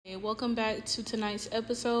Welcome back to tonight's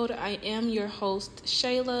episode. I am your host,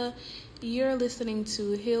 Shayla. You're listening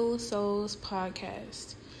to Heal Souls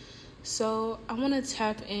Podcast. So I want to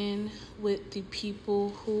tap in with the people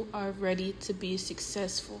who are ready to be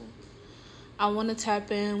successful. I want to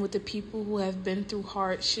tap in with the people who have been through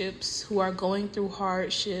hardships, who are going through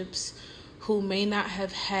hardships, who may not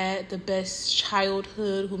have had the best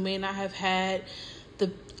childhood, who may not have had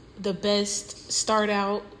the best start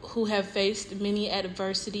out, who have faced many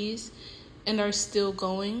adversities and are still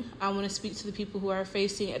going. I want to speak to the people who are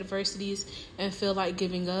facing adversities and feel like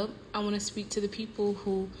giving up. I want to speak to the people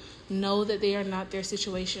who know that they are not their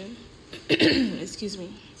situation. Excuse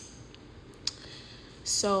me.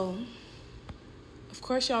 So, of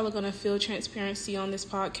course, y'all are going to feel transparency on this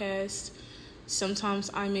podcast.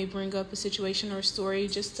 Sometimes I may bring up a situation or a story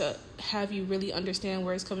just to have you really understand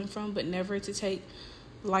where it's coming from, but never to take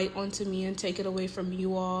light onto me and take it away from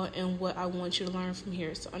you all and what I want you to learn from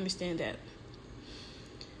here. So understand that.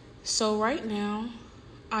 So right now,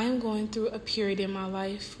 I am going through a period in my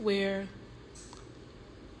life where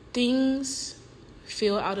things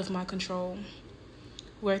feel out of my control,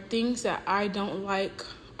 where things that I don't like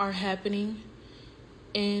are happening,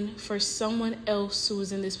 and for someone else who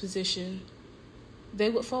is in this position,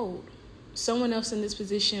 they would fold. Someone else in this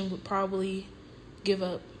position would probably give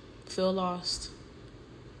up, feel lost,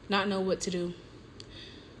 not know what to do.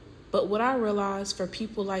 But what I realized for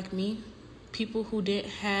people like me, people who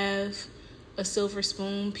didn't have a silver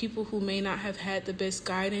spoon, people who may not have had the best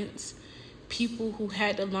guidance, people who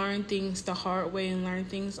had to learn things the hard way and learn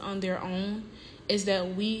things on their own, is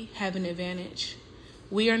that we have an advantage.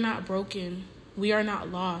 We are not broken. We are not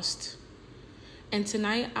lost. And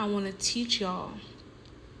tonight I want to teach y'all,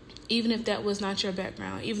 even if that was not your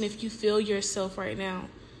background, even if you feel yourself right now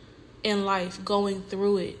in life, going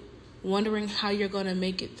through it, wondering how you're going to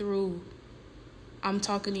make it through, I'm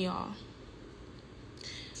talking to y'all.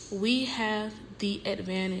 We have the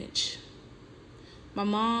advantage.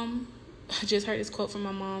 I just heard this quote from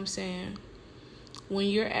my mom saying, when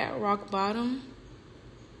you're at rock bottom,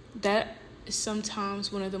 that is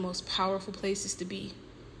sometimes one of the most powerful places to be.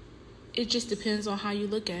 It just depends on how you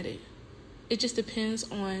look at it. It just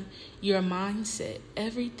depends on your mindset.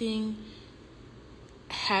 Everything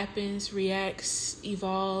happens, reacts,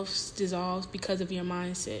 evolves, dissolves because of your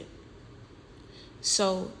mindset.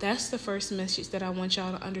 So that's the first message that I want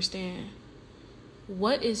y'all to understand.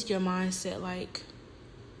 What is your mindset like?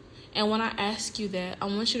 And when I ask you that, I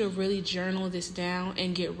want you to really journal this down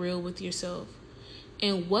and get real with yourself.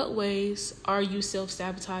 In what ways are you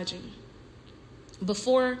self-sabotaging?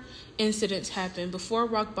 Before incidents happen, before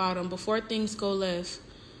rock bottom, before things go left,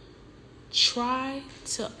 try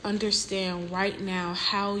to understand right now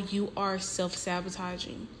how you are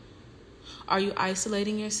self-sabotaging. Are you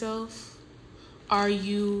isolating yourself? Are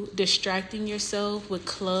you distracting yourself with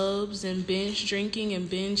clubs and binge drinking and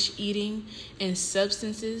binge eating and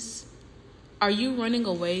substances? Are you running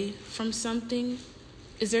away from something?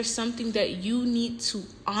 Is there something that you need to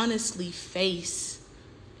honestly face,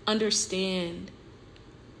 understand,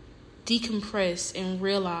 decompress, and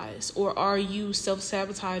realize? Or are you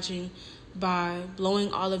self-sabotaging by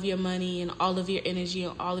blowing all of your money and all of your energy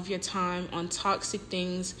and all of your time on toxic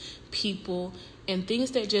things, people, and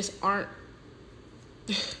things that just aren't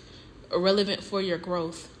relevant for your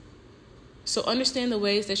growth? So understand the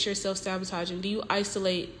ways that you're self-sabotaging. Do you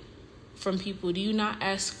isolate from people? Do you not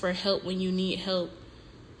ask for help when you need help?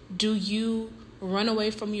 Do you run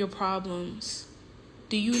away from your problems?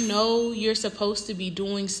 Do you know you're supposed to be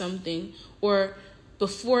doing something? Or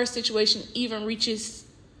before a situation even reaches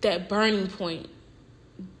that burning point,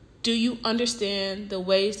 do you understand the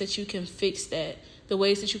ways that you can fix that, the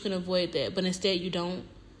ways that you can avoid that, but instead you don't,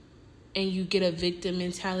 and you get a victim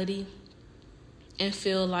mentality and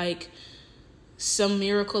feel like some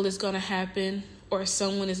miracle is going to happen or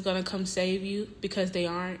someone is going to come save you, because they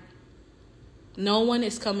aren't. No one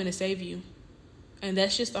is coming to save you, and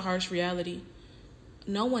that's just the harsh reality.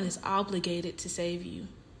 No one is obligated to save you.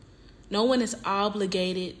 No one is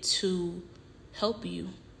obligated to help you.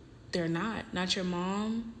 They're not your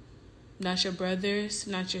mom, not your brothers,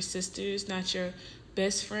 not your sisters, not your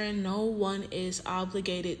best friend. No one is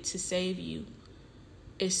obligated to save you,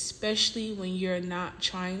 especially when you're not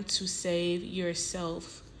trying to save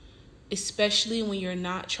yourself, especially when you're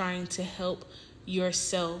not trying to help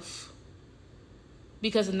yourself.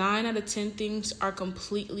 Because 9 out of 10 things are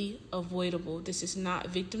completely avoidable. This is not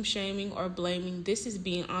victim shaming or blaming. This is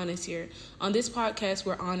being honest here. On this podcast,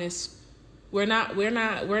 we're honest. We're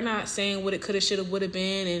not saying what it could have, should have, would have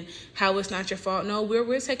been and how it's not your fault. No,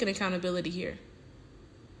 we're taking accountability here.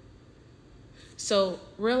 So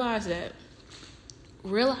realize that.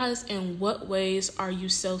 realize in what ways are you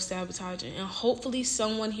self-sabotaging. And hopefully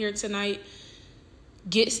someone here tonight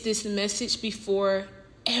gets this message before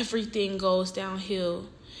everything goes downhill.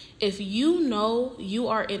 If you know you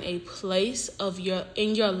are in a place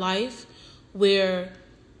in your life where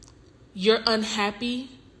you're unhappy,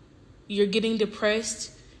 you're getting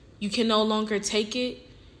depressed, you can no longer take it,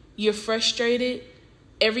 you're frustrated,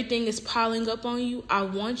 everything is piling up on you, I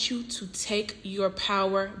want you to take your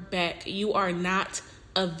power back. You are not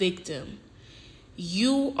a victim.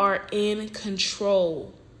 You are in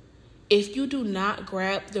control. If you do not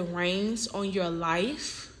grab the reins on your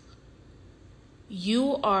life,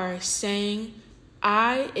 you are saying,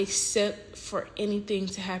 I accept for anything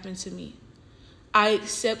to happen to me. I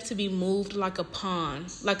accept to be moved like a pawn,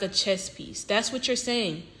 like a chess piece. That's what you're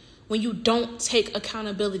saying. When you don't take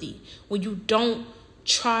accountability, when you don't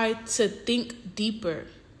try to think deeper.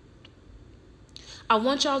 I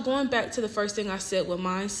want y'all going back to the first thing I said with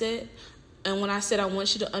mindset. And when I said I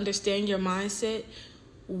want you to understand your mindset,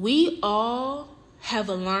 we all have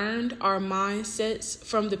learned our mindsets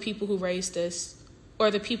from the people who raised us or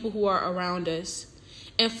the people who are around us.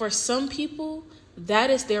 And for some people, that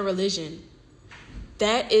is their religion.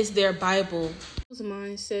 That is their Bible. Those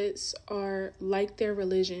mindsets are like their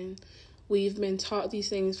religion. We've been taught these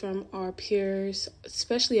things from our peers,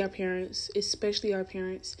 especially our parents.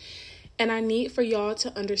 And I need for y'all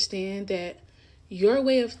to understand that your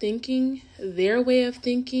way of thinking, their way of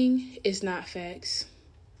thinking is not facts.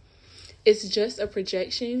 It's just a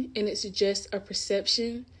projection and it's just a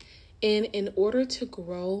perception. And in order to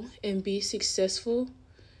grow and be successful,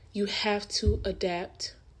 you have to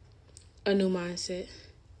adapt a new mindset.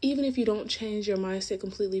 Even if you don't change your mindset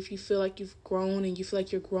completely, if you feel like you've grown and you feel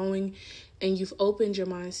like you're growing and you've opened your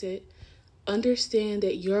mindset, understand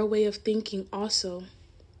that your way of thinking also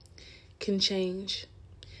can change.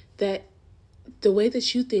 That the way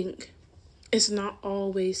that you think is not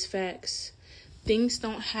always facts. Things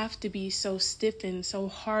don't have to be so stiffened, so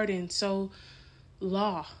hardened, so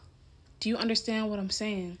law. Do you understand what I'm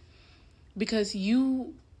saying? Because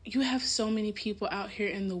you have so many people out here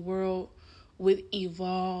in the world with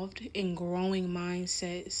evolved and growing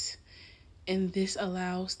mindsets, and this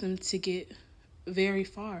allows them to get very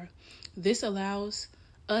far. This allows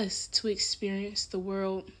us to experience the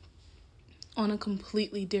world on a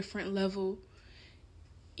completely different level.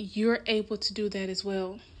 You're able to do that as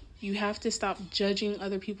well. You have to stop judging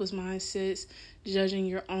other people's mindsets, judging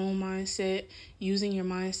your own mindset, using your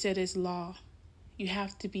mindset as law. You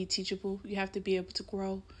have to be teachable. You have to be able to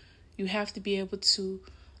grow. You have to be able to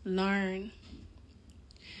learn.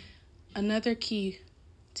 Another key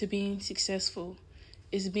to being successful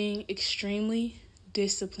is being extremely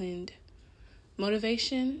disciplined.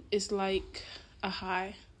 Motivation is like a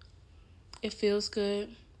high. It feels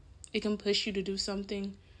good. It can push you to do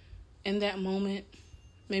something in that moment,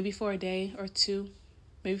 maybe for a day or two,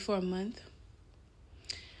 maybe for a month.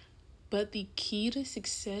 But the key to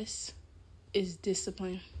success is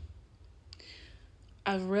discipline.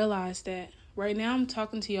 I've realized that right now I'm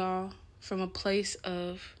talking to y'all from a place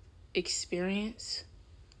of experience,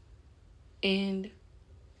 and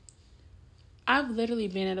I've literally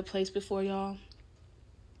been at a place before, y'all,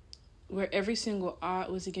 where every single odd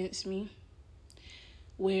was against me,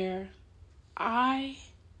 where I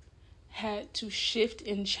had to shift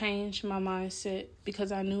and change my mindset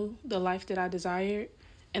because I knew the life that I desired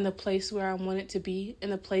and the place where I wanted to be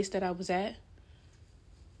and the place that I was at,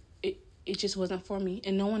 it just wasn't for me.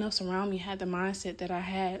 And no one else around me had the mindset that I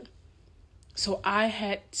had. So I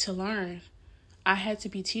had to learn. I had to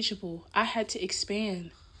be teachable. I had to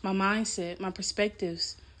expand my mindset, my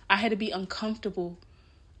perspectives. I had to be uncomfortable.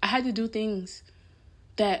 I had to do things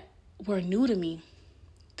that were new to me,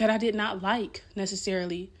 that I did not like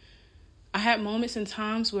necessarily. I had moments and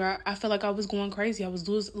times where I felt like I was going crazy. I was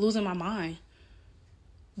losing my mind.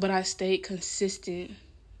 But I stayed consistent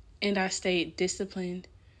and I stayed disciplined.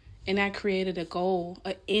 And I created a goal,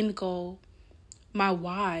 an end goal, my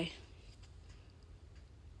why.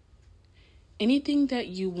 Anything that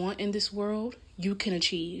you want in this world, you can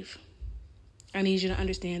achieve. I need you to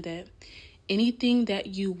understand that. Anything that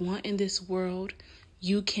you want in this world,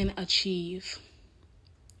 you can achieve.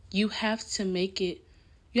 You have to make it,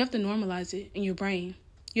 you have to normalize it in your brain.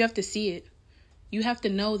 You have to see it. You have to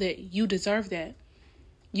know that you deserve that.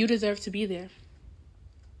 You deserve to be there.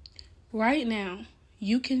 Right now,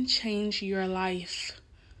 you can change your life.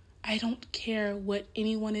 I don't care what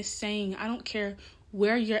anyone is saying. I don't care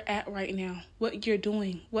where you're at right now, what you're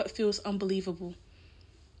doing, what feels unbelievable.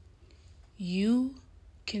 You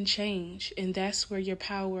can change, and that's where your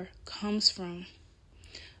power comes from.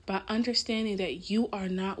 By understanding that you are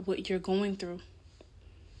not what you're going through.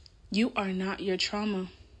 You are not your trauma.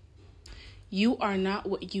 You are not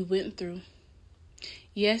what you went through.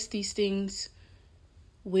 Yes, these things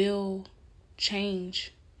will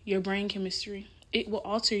change your brain chemistry. It will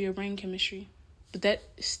alter your brain chemistry, but that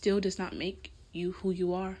still does not make you who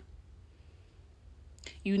you are.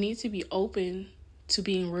 You need to be open to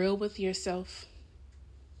being real with yourself,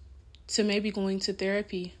 to maybe going to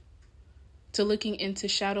therapy, to looking into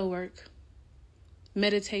shadow work,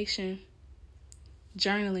 meditation,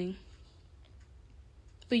 journaling.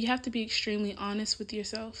 But you have to be extremely honest with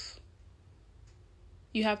yourself.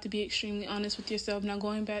 You have to be extremely honest with yourself. Now,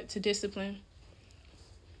 going back to discipline.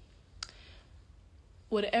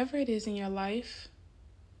 Whatever it is in your life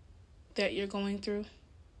that you're going through,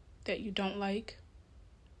 that you don't like,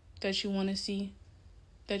 that you want to see,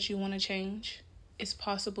 that you want to change, it's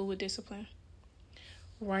possible with discipline.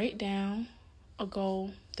 Write down a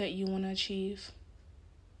goal that you want to achieve.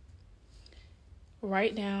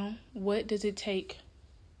 Write down, what does it take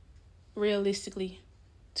realistically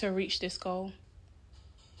to reach this goal?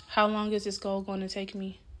 How long is this goal going to take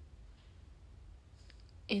me?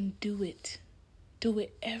 And do it. Do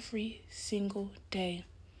it every single day.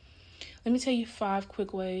 Let me tell you 5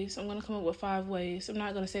 quick ways. I'm going to come up with 5 ways. I'm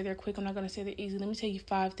not going to say they're quick. I'm not going to say they're easy. Let me tell you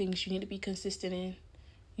 5 things you need to be consistent in.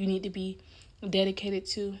 You need to be dedicated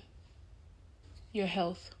to your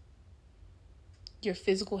health, your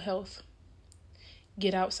physical health.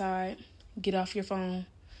 Get outside. Get off your phone.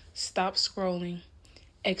 Stop scrolling.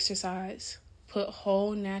 Exercise. Put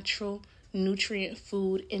whole natural nutrient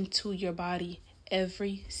food into your body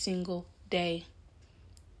every single day.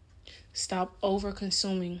 Stop over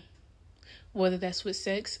consuming, whether that's with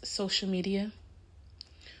sex, social media,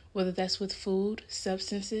 whether that's with food,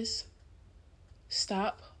 substances.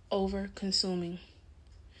 Stop over consuming.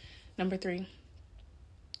 Number 3,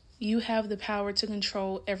 you have the power to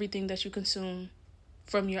control everything that you consume,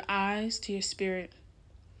 from your eyes to your spirit.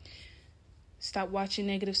 Stop watching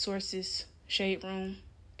negative sources, Shade Room,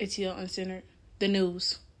 ATL Uncensored, the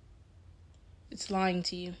news. It's lying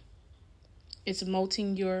to you. It's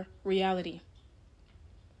molding your reality.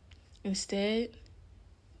 Instead,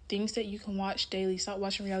 things that you can watch daily. Stop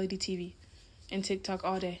watching reality TV and TikTok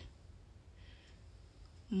all day.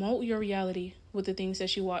 Mold your reality with the things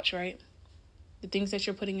that you watch, right? The things that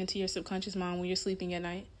you're putting into your subconscious mind when you're sleeping at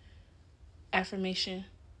night. Affirmation.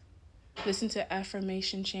 Listen to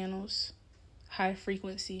affirmation channels. High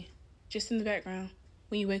frequency. Just in the background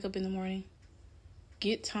when you wake up in the morning.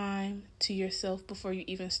 Get time to yourself before you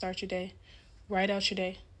even start your day. Write out your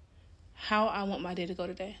day. How I want my day to go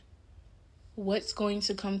today. What's going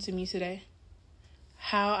to come to me today.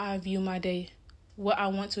 How I view my day. What I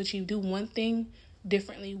want to achieve. Do one thing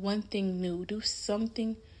differently. One thing new. Do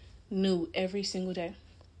something new every single day.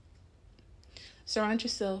 Surround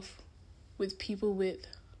yourself with people with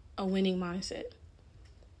a winning mindset.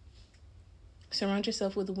 Surround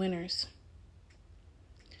yourself with winners.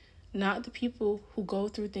 Not the people who go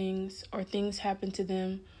through things or things happen to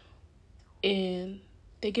them and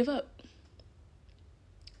they give up.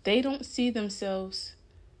 They don't see themselves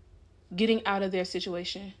getting out of their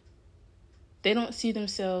situation. They don't see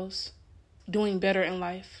themselves doing better in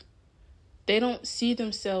life. They don't see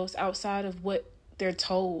themselves outside of what they're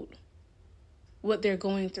told, what they're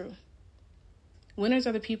going through. Winners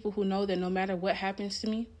are the people who know that no matter what happens to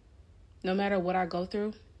me, no matter what I go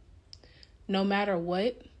through, no matter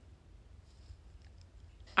what,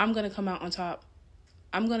 I'm going to come out on top.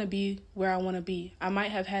 I'm going to be where I want to be. I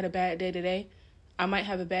might have had a bad day today. I might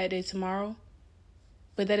have a bad day tomorrow.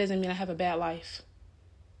 But that doesn't mean I have a bad life.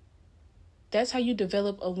 That's how you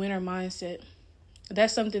develop a winner mindset.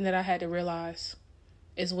 That's something that I had to realize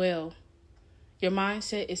as well. Your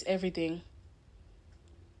mindset is everything.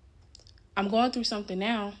 I'm going through something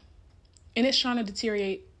now, and it's trying to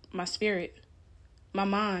deteriorate my spirit, my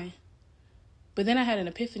mind. But then I had an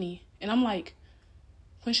epiphany, and I'm like,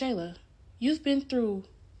 Quinshayla, you've been through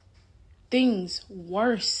things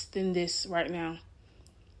worse than this right now.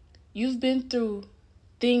 You've been through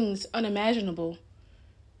things unimaginable.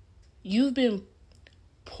 You've been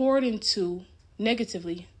poured into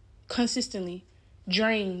negatively, consistently,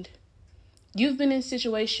 drained. You've been in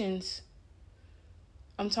situations,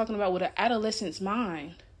 I'm talking about with an adolescent's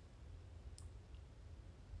mind,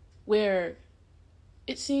 where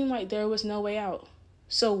it seemed like there was no way out.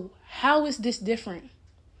 So how is this different?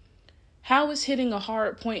 How is hitting a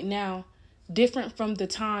hard point now different from the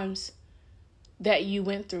times that you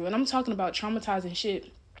went through? And I'm talking about traumatizing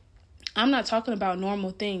shit. I'm not talking about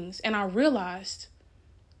normal things. And I realized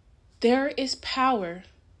there is power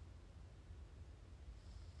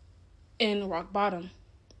in rock bottom.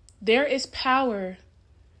 There is power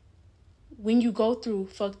when you go through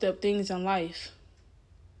fucked up things in life.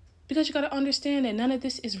 Because you got to understand that none of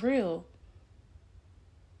this is real.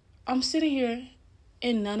 I'm sitting here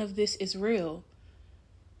and none of this is real.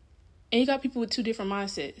 And you got people with two different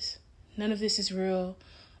mindsets. None of this is real.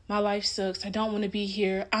 My life sucks. I don't want to be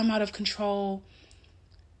here. I'm out of control.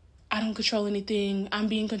 I don't control anything. I'm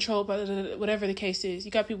being controlled by whatever the case is.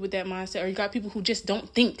 You got people with that mindset, or you got people who just don't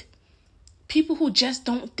think. People who just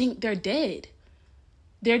don't think they're dead.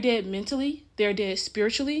 They're dead mentally. They're dead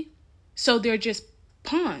spiritually. So they're just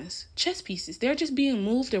pawns, chess pieces. They're just being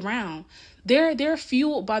moved around. They're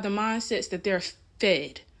fueled by the mindsets that they're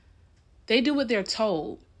fed. They do what they're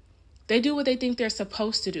told. They do what they think they're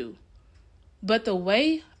supposed to do. But the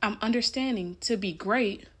way I'm understanding to be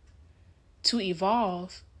great, to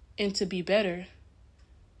evolve, and to be better,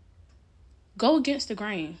 go against the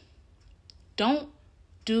grain. Don't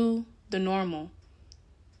do the normal.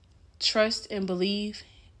 Trust and believe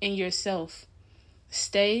in yourself.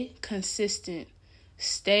 Stay consistent.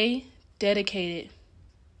 Stay dedicated.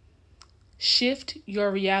 Shift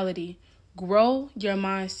your reality. Grow your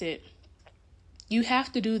mindset. You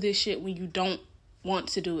have to do this shit when you don't want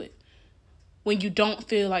to do it. When you don't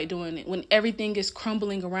feel like doing it. When everything is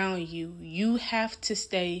crumbling around you. You have to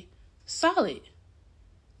stay solid.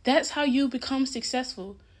 That's how you become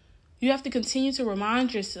successful. You have to continue to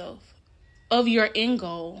remind yourself of your end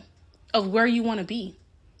goal, of where you want to be.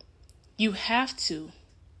 You have to.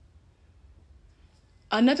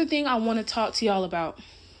 Another thing I want to talk to y'all about.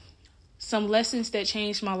 Some lessons that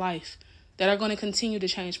changed my life. That are going to continue to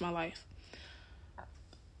change my life.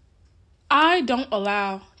 I don't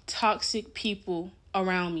allow toxic people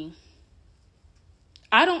around me.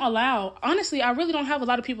 Honestly, I really don't have a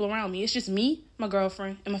lot of people around me. It's just me, my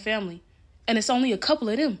girlfriend, and my family. And it's only a couple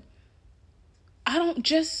of them. I don't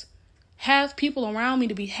just have people around me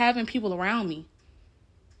to be having people around me.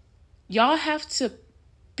 Y'all have to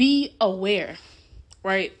be aware,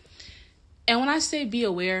 right? And when I say be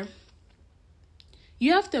aware,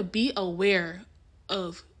 you have to be aware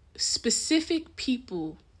of specific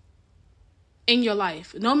people in your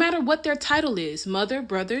life, no matter what their title is: mother,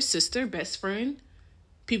 brother, sister, best friend,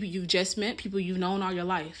 people you just met, people you've known all your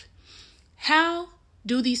life. How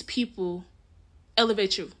do these people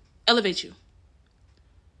elevate you?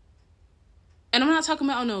 And I'm not talking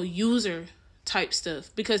about no user type stuff,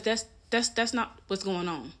 because that's not what's going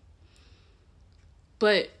on.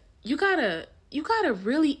 But you gotta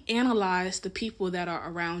really analyze the people that are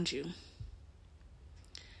around you.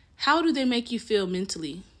 How do they make you feel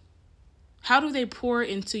mentally? How do they pour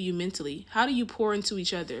into you mentally? How do you pour into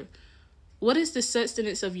each other? What is the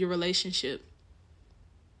sustenance of your relationship?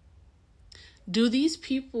 Do these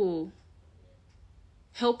people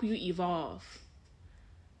help you evolve?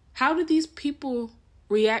 How do these people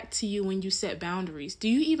react to you when you set boundaries? Do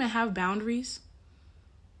you even have boundaries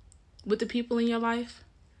with the people in your life?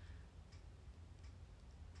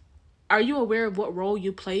 Are you aware of what role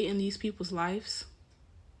you play in these people's lives?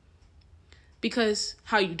 Because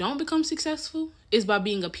how you don't become successful is by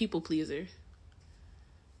being a people pleaser.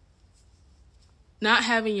 Not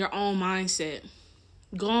having your own mindset.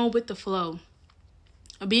 Going with the flow.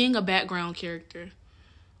 Being a background character.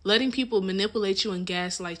 Letting people manipulate you and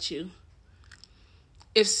gaslight you.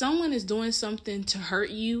 If someone is doing something to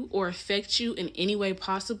hurt you or affect you in any way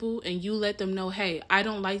possible, and you let them know, hey, I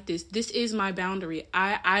don't like this. This is my boundary.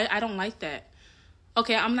 I don't like that.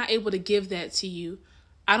 Okay, I'm not able to give that to you.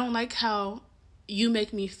 I don't like how you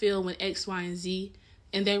make me feel when X, Y, and Z,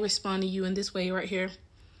 and they respond to you in this way right here.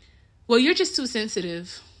 Well, you're just too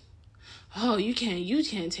sensitive. Oh, you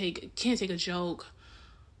can't take a joke.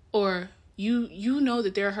 Or you know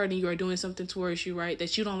that they're hurting you or doing something towards you, right?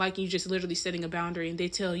 That you don't like, and you just literally setting a boundary, and they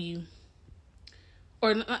tell you,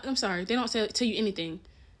 or I'm sorry, they don't tell you anything.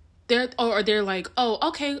 They're like, oh,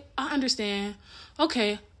 okay, I understand.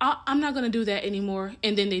 Okay, I'm not going to do that anymore.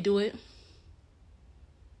 And then they do it.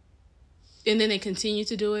 And then they continue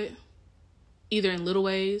to do it, either in little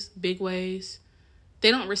ways, big ways. They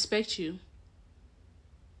don't respect you.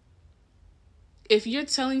 If you're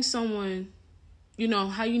telling someone,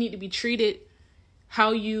 how you need to be treated,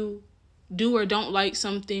 how you do or don't like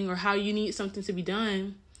something, or how you need something to be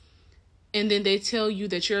done, and then they tell you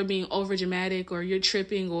that you're being over dramatic, or you're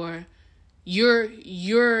tripping, or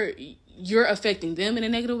you're affecting them in a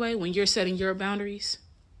negative way when you're setting your boundaries,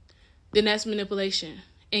 then that's manipulation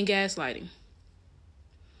and gaslighting.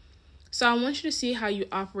 So I want you to see how you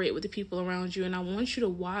operate with the people around you, and I want you to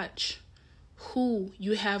watch who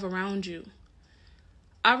you have around you.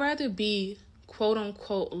 I'd rather be quote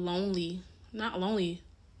unquote lonely, not lonely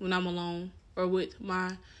when I'm alone or with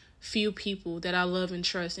my few people that I love and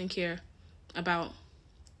trust and care about.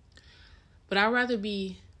 But I'd rather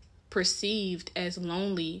be perceived as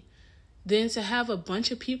lonely than to have a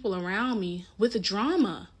bunch of people around me with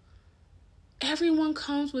drama. Everyone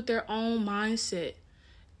comes with their own mindset.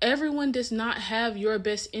 Everyone does not have your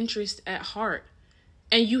best interest at heart.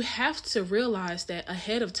 And you have to realize that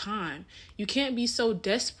ahead of time. You can't be so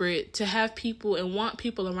desperate to have people and want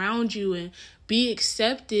people around you and be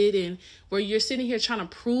accepted, and where you're sitting here trying to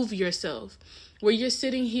prove yourself, where you're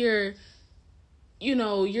sitting here,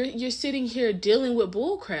 you're sitting here dealing with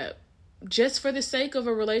bullcrap just for the sake of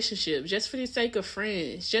a relationship, just for the sake of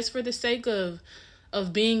friends, just for the sake of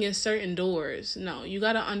being in certain doors. No, you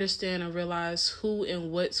got to understand and realize who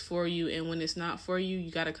and what's for you, and when it's not for you,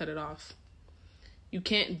 you got to cut it off. You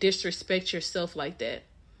can't disrespect yourself like that.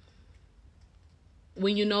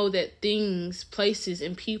 When you know that things, places,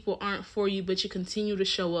 and people aren't for you, but you continue to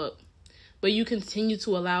show up, but you continue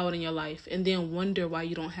to allow it in your life, and then wonder why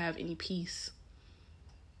you don't have any peace.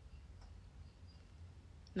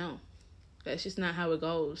 No, that's just not how it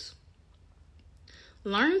goes.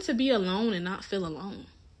 Learn to be alone and not feel alone.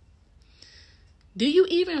 Do you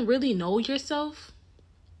even really know yourself?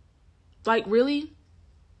 Like, really?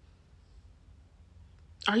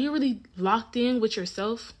 Are you really locked in with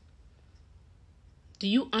yourself? Do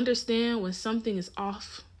you understand when something is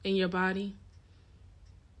off in your body?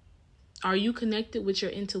 Are you connected with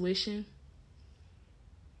your intuition?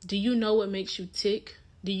 Do you know what makes you tick?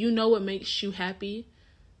 Do you know what makes you happy?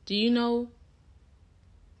 Do you know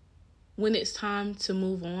when it's time to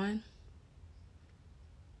move on?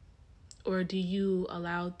 Or do you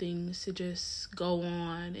allow things to just go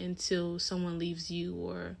on until someone leaves you,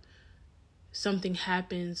 or something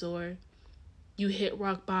happens, or you hit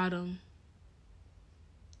rock bottom?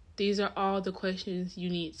 These are all the questions you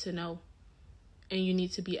need to know, and you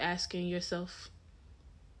need to be asking yourself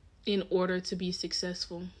in order to be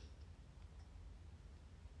successful.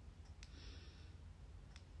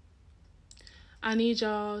 I need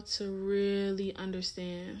y'all to really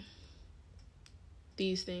understand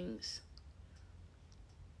these things.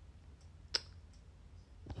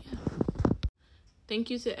 Thank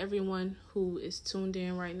you to everyone who is tuned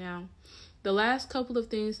in right now. The last couple of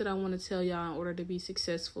things that I want to tell y'all in order to be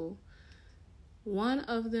successful. One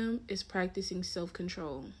of them is practicing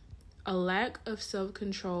self-control. A lack of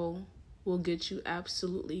self-control will get you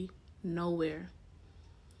absolutely nowhere.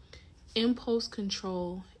 Impulse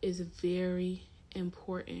control is very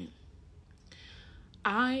important.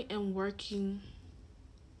 I am working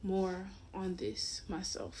more on this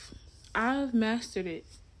myself. I've mastered it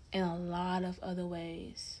in a lot of other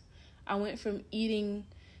ways. I went from eating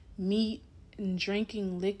meat and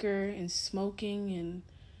drinking liquor and smoking and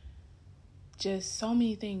just so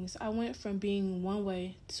many things. I went from being one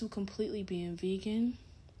way to completely being vegan,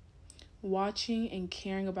 watching and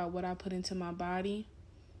caring about what I put into my body,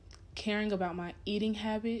 caring about my eating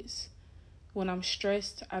habits. When I'm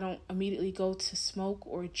stressed, I don't immediately go to smoke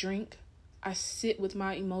or drink. I sit with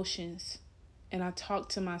my emotions and I talk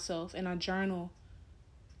to myself and I journal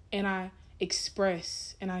and I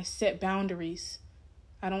express and I set boundaries.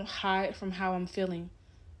 I don't hide from how I'm feeling.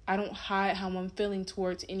 I don't hide how I'm feeling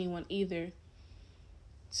towards anyone either.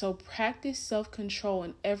 So practice self-control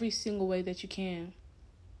in every single way that you can.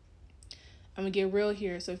 I'm going to get real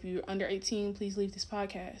here. So if you're under 18, please leave this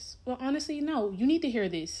podcast. Well, honestly, no, you need to hear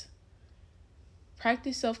this.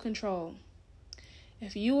 Practice self-control.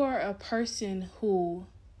 If you are a person who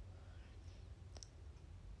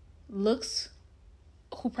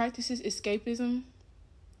practices escapism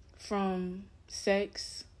from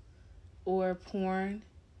sex or porn,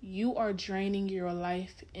 you are draining your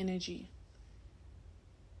life energy.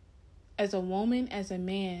 As a woman, as a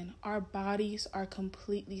man, our bodies are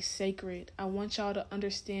completely sacred. I want y'all to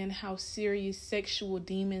understand how serious sexual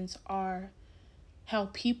demons are, how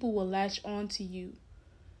people will latch on to you.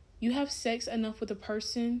 You have sex enough with a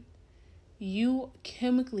person, you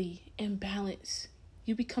chemically imbalance.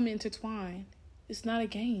 You become intertwined. It's not a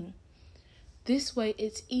game. This way,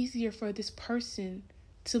 it's easier for this person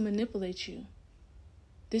to manipulate you.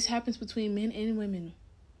 This happens between men and women.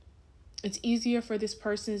 It's easier for this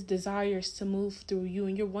person's desires to move through you,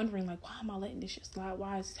 and you're wondering, like, why am I letting this shit slide?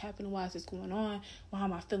 Why is this happening? Why is this going on? Why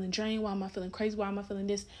am I feeling drained? Why am I feeling crazy? Why am I feeling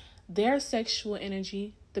this? Their sexual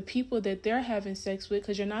energy, the people that they're having sex with,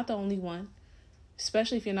 because you're not the only one,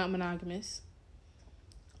 especially if you're not monogamous.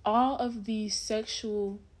 All of the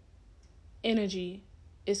sexual energy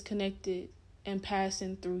is connected and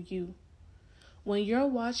passing through you. When you're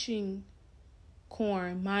watching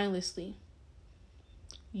porn mindlessly,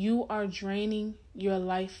 you are draining your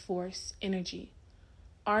life force energy.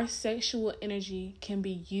 Our sexual energy can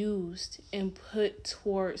be used and put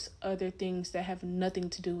towards other things that have nothing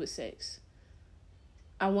to do with sex.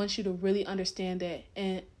 I want you to really understand that.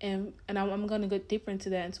 And I'm going to go deeper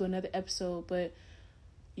into that into another episode. But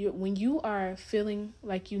when you are feeling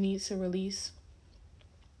like you need to release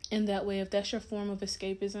in that way, if that's your form of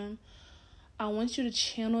escapism, I want you to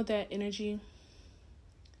channel that energy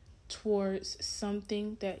towards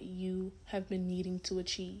something that you have been needing to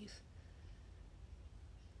achieve.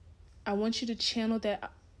 I want you to channel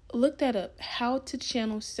that. Look that up. How to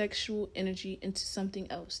channel sexual energy into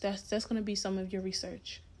something else. That's going to be some of your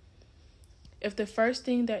research. If the first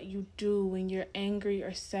thing that you do when you're angry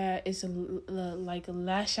or sad is like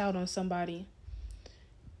lash out on somebody,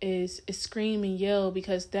 is scream and yell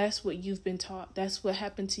because that's what you've been taught. That's what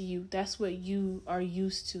happened to you. That's what you are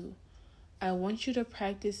used to. I want you to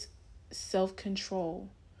practice self-control.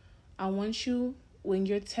 I want you, when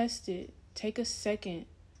you're tested, take a second.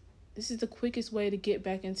 This is the quickest way to get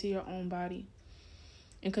back into your own body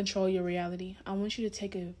and control your reality. I want you to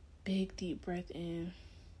take a big, deep breath in.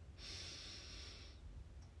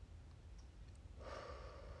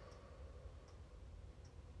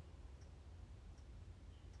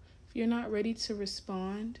 If you're not ready to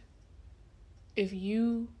respond, if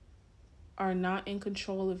you are not in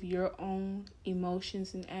control of your own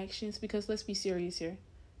emotions and actions, because let's be serious here,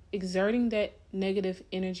 exerting that negative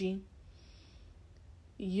energy,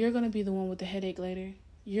 you're going to be the one with the headache later.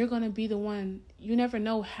 You're going to be the one, you never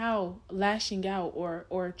know how lashing out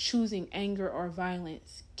or choosing anger or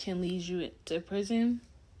violence can lead you to prison,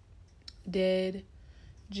 dead,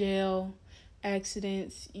 jail,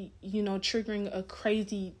 accidents, triggering a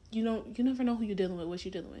crazy, you never know who you're dealing with, what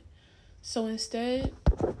you're dealing with. So instead,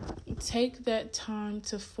 take that time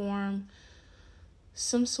to form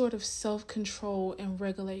some sort of self-control and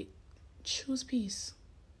regulate. Choose peace.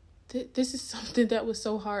 This is something that was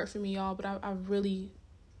so hard for me, y'all, but I've really,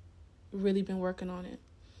 really been working on it.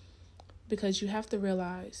 Because you have to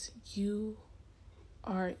realize you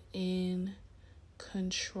are in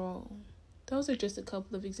control. Those are just a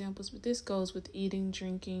couple of examples, but this goes with eating,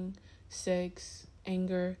 drinking, sex,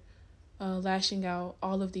 anger, lashing out,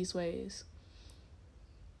 all of these ways.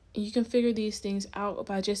 And you can figure these things out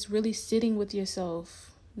by just really sitting with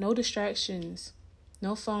yourself. No distractions,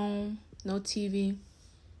 no phone, no TV,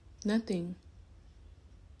 nothing.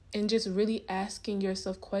 And just really asking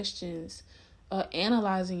yourself questions,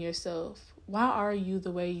 analyzing yourself. Why are you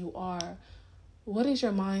the way you are? What is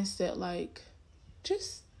your mindset like?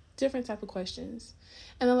 Just different type of questions.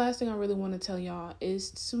 And the last thing I really want to tell y'all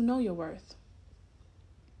is to know your worth.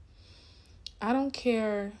 I don't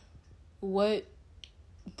care what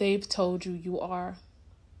they've told you you are,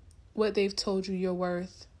 what they've told you you're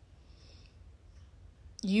worth.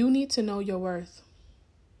 You need to know your worth.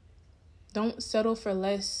 Don't settle for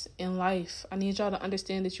less in life. I need y'all to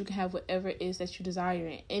understand that you can have whatever it is that you desire.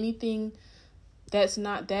 And anything that's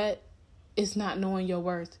not that is not knowing your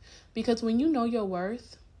worth. Because when you know your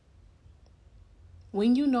worth,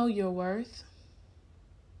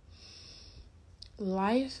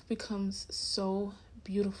 life becomes so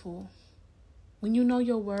beautiful. When you know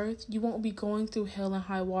your worth, you won't be going through hell and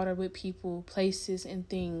high water with people, places, and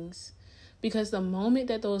things. Because the moment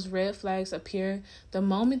that those red flags appear, the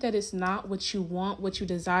moment that it's not what you want, what you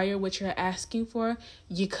desire, what you're asking for,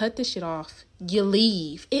 you cut the shit off. You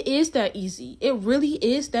leave. It is that easy. It really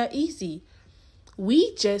is that easy.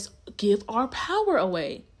 We just give our power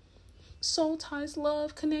away. Soul ties,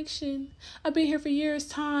 love, connection. I've been here for years,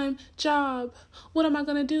 time, job. What am I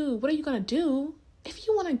going to do? What are you going to do? If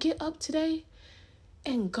you want to get up today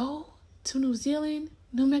and go to New Zealand,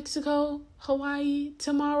 New Mexico, Hawaii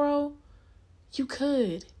tomorrow, you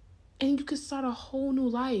could. And you could start a whole new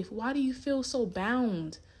life. Why do you feel so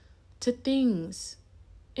bound to things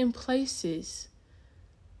and places?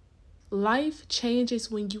 Life changes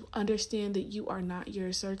when you understand that you are not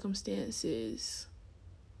your circumstances.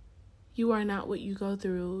 You are not what you go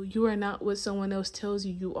through. You are not what someone else tells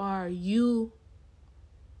you you are. You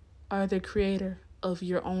are the creator of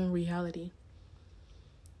your own reality.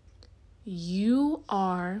 You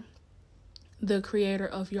are the creator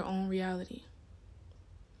of your own reality.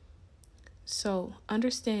 So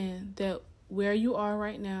understand that where you are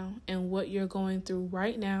right now and what you're going through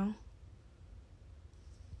right now,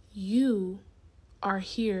 you are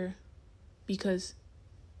here because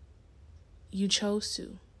you chose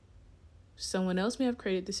to. Someone else may have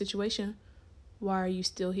created the situation. Why are you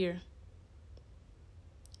still here?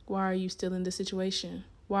 Why are you still in the situation?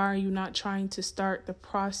 Why are you not trying to start the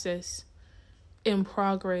process in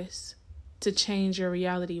progress to change your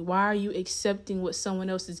reality? Why are you accepting what someone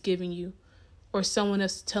else is giving you? Or someone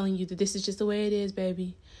else telling you that this is just the way it is,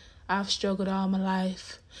 baby. I've struggled all my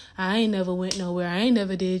life. I ain't never went nowhere. I ain't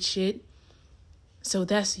never did shit. So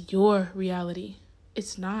that's your reality.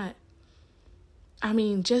 It's not. I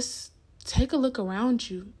mean, just take a look around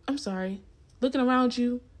you. I'm sorry. Looking around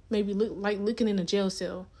you, maybe look like looking in a jail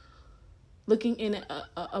cell. Looking in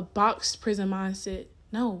a boxed prison mindset.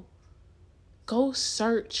 No. Go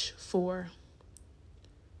search for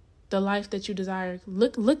the life that you desire.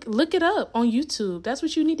 Look it up on YouTube. That's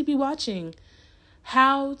what you need to be watching.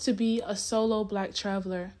 How to be a solo Black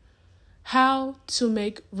traveler. How to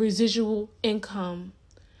make residual income.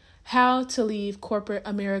 How to leave corporate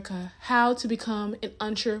America. How to become an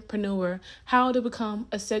entrepreneur. How to become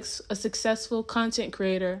a successful content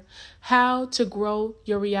creator. How to grow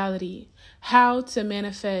your reality. How to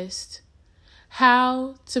manifest.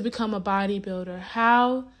 How to become a bodybuilder.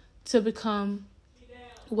 How to become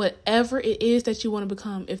whatever it is that you want to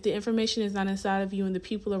become. If the information is not inside of you and the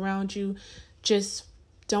people around you just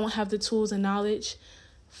don't have the tools and knowledge,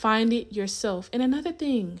 find it yourself. And another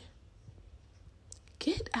thing,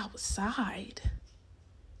 get outside.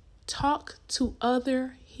 Talk to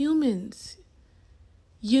other humans.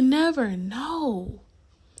 You never know.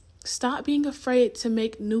 Stop being afraid to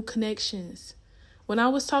make new connections. When I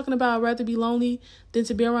was talking about I'd rather be lonely than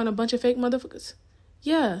to be around a bunch of fake motherfuckers.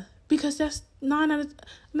 Yeah, because that's I'm not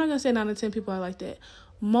going to say 9 out of 10 people are like that.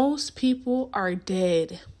 Most people are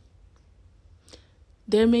dead.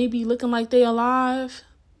 They may be looking like they alive,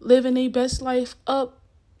 living their best life up.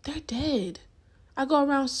 They're dead. I go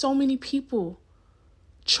around so many people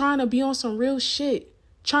trying to be on some real shit,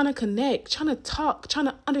 trying to connect, trying to talk, trying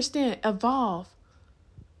to understand, evolve.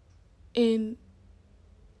 And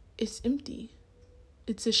it's empty.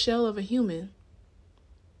 It's a shell of a human.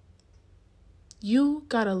 You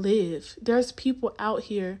gotta live. There's people out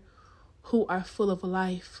here who are full of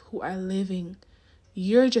life, who are living.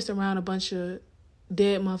 You're just around a bunch of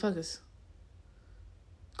dead motherfuckers.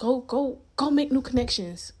 Go make new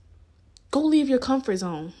connections. Go leave your comfort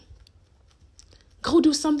zone. Go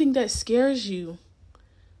do something that scares you.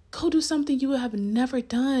 Go do something you have never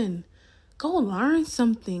done. Go learn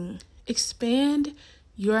something. Expand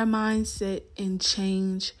your mindset and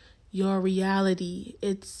change your reality.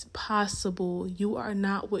 It's possible. You are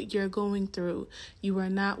not what you're going through. You are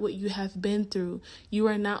not what you have been through. You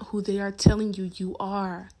are not who they are telling you you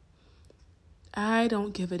are. I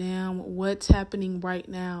don't give a damn what's happening right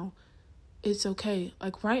now. It's okay.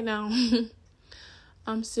 Like right now,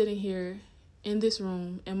 I'm sitting here in this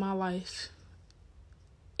room and my life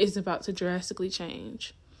is about to drastically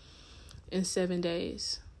change in 7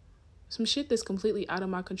 days. Some shit that's completely out of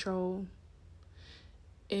my control.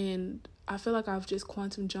 And I feel like I've just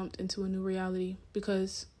quantum jumped into a new reality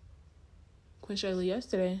because Queen Shayla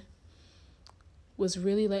yesterday was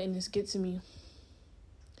really letting this get to me.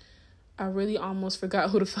 I really almost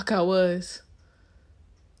forgot who the fuck I was.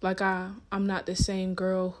 Like I'm not the same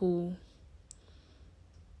girl who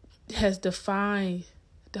has defied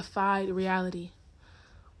reality.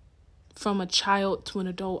 From a child to an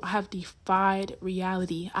adult, I have defied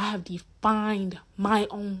reality. I have defined my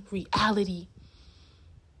own reality.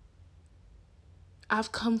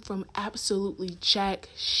 I've come from absolutely jack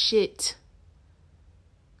shit.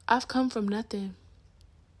 I've come from nothing.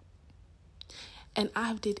 And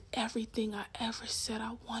I did everything I ever said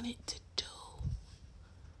I wanted to do.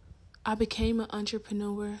 I became an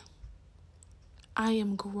entrepreneur. I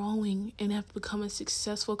am growing and have become a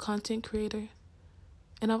successful content creator.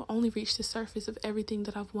 And I've only reached the surface of everything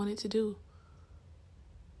that I've wanted to do.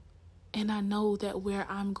 And I know that where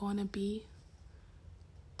I'm going to be,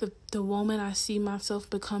 the woman I see myself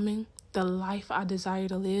becoming, the life I desire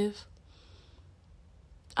to live,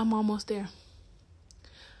 I'm almost there.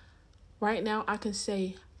 Right now, I can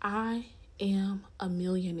say I am a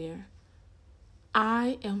millionaire.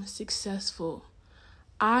 I am successful.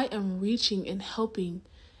 I am reaching and helping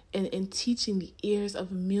and teaching the ears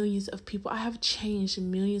of millions of people. I have changed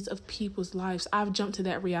millions of people's lives. I've jumped to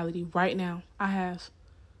that reality right now. I have.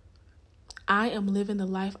 I am living the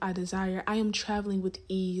life I desire. I am traveling with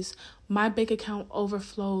ease. My bank account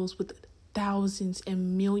overflows with thousands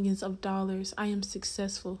and millions of dollars. I am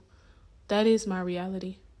successful. That is my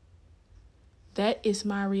reality. That is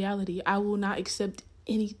my reality. I will not accept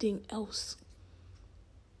anything else.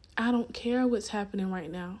 I don't care what's happening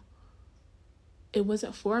right now. It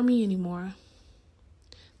wasn't for me anymore.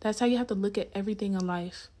 That's how you have to look at everything in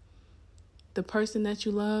life. The person that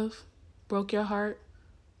you love broke your heart,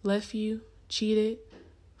 left you, cheated.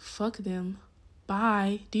 Fuck them.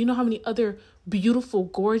 Bye. Do you know how many other beautiful,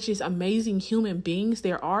 gorgeous, amazing human beings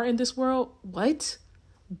there are in this world? What?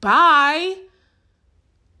 Bye.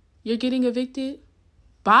 You're getting evicted?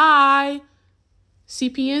 Bye.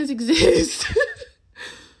 CPNs exist.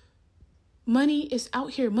 Money is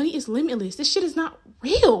out here. Money is limitless. This shit is not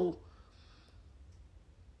real.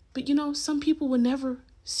 But some people will never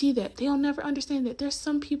see that. They'll never understand that. There's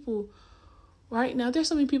some people right now, there's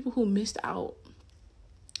so many people who missed out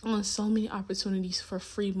on so many opportunities for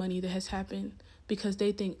free money that has happened because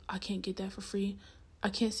they think, I can't get that for free. I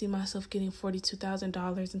can't see myself getting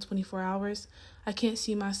 $42,000 in 24 hours. I can't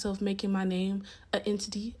see myself making my name an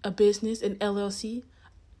entity, a business, an LLC.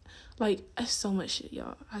 Like, that's so much shit,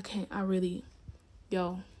 y'all. I really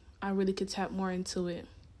could tap more into it.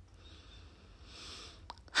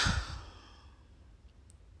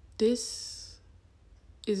 This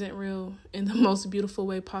isn't real in the most beautiful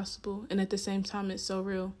way possible. And at the same time, it's so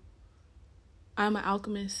real. I'm an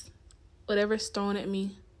alchemist. Whatever's thrown at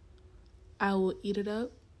me, I will eat it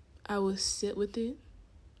up. I will sit with it.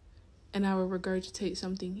 And I will regurgitate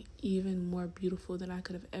something even more beautiful than I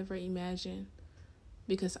could have ever imagined.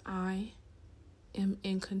 Because I am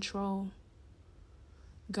in control.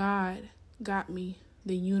 God got me.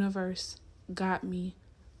 The universe got me.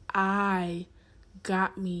 I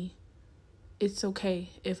got me. It's okay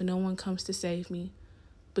if no one comes to save me,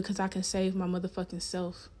 because I can save my motherfucking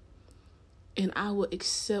self. And I will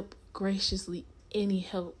accept graciously any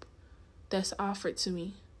help that's offered to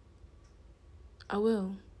me. I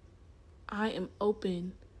will. I am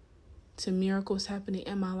open to miracles happening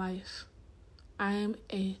in my life. I am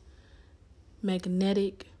a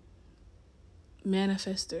magnetic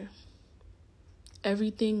manifester.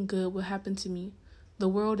 Everything good will happen to me. The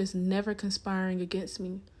world is never conspiring against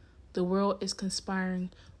me. The world is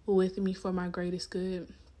conspiring with me for my greatest good.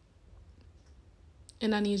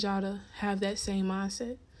 And I need y'all to have that same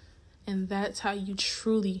mindset. And that's how you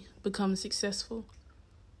truly become successful.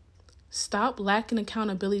 Stop lacking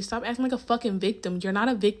accountability. Stop acting like a fucking victim. You're not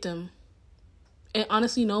a victim. And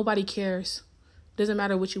honestly, nobody cares. Doesn't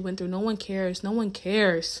matter what you went through. No one cares. No one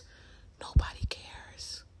cares. Nobody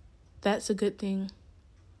cares. That's a good thing.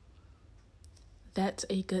 That's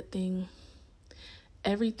a good thing.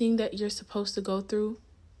 Everything that you're supposed to go through,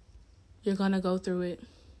 you're going to go through it.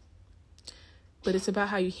 But it's about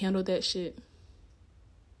how you handle that shit.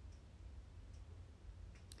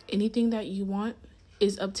 Anything that you want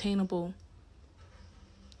is obtainable.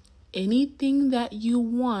 Anything that you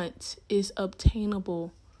want is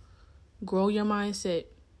obtainable. Grow your mindset.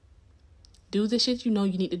 Do the shit you know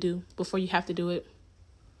you need to do before you have to do it.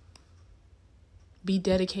 Be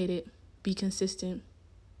dedicated. Be consistent.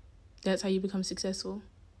 That's how you become successful.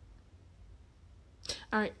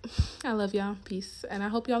 All right. I love y'all. Peace. And I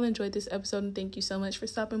hope y'all enjoyed this episode. And thank you so much for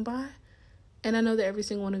stopping by. And I know that every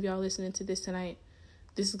single one of y'all listening to this tonight,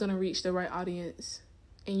 this is going to reach the right audience.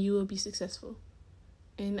 And you will be successful.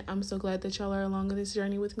 And I'm so glad that y'all are along this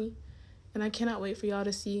journey with me. And I cannot wait for y'all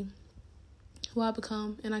to see who I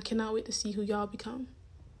become. And I cannot wait to see who y'all become.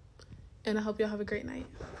 And I hope y'all have a great night.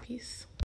 Peace.